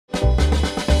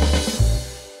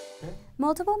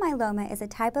Multiple myeloma is a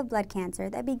type of blood cancer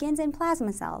that begins in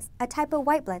plasma cells, a type of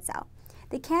white blood cell.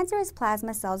 The cancerous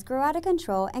plasma cells grow out of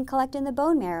control and collect in the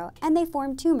bone marrow, and they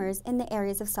form tumors in the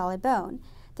areas of solid bone.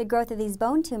 The growth of these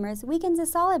bone tumors weakens the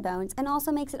solid bones and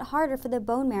also makes it harder for the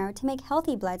bone marrow to make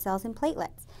healthy blood cells and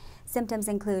platelets. Symptoms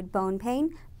include bone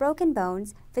pain, broken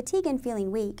bones, fatigue and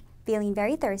feeling weak, feeling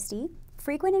very thirsty,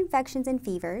 frequent infections and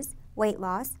fevers, weight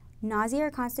loss, nausea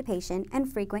or constipation,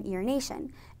 and frequent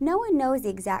urination. No one knows the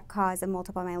exact cause of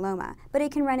multiple myeloma, but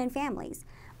it can run in families.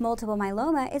 Multiple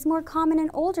myeloma is more common in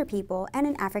older people and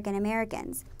in African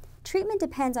Americans. Treatment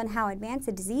depends on how advanced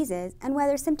the disease is and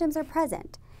whether symptoms are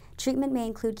present. Treatment may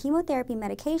include chemotherapy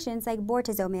medications like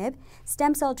bortezomib,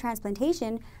 stem cell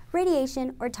transplantation,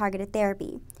 radiation, or targeted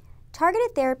therapy.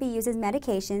 Targeted therapy uses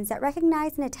medications that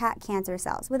recognize and attack cancer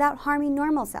cells without harming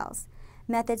normal cells.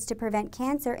 Methods to prevent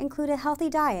cancer include a healthy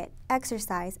diet,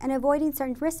 exercise, and avoiding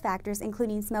certain risk factors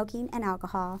including smoking and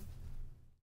alcohol.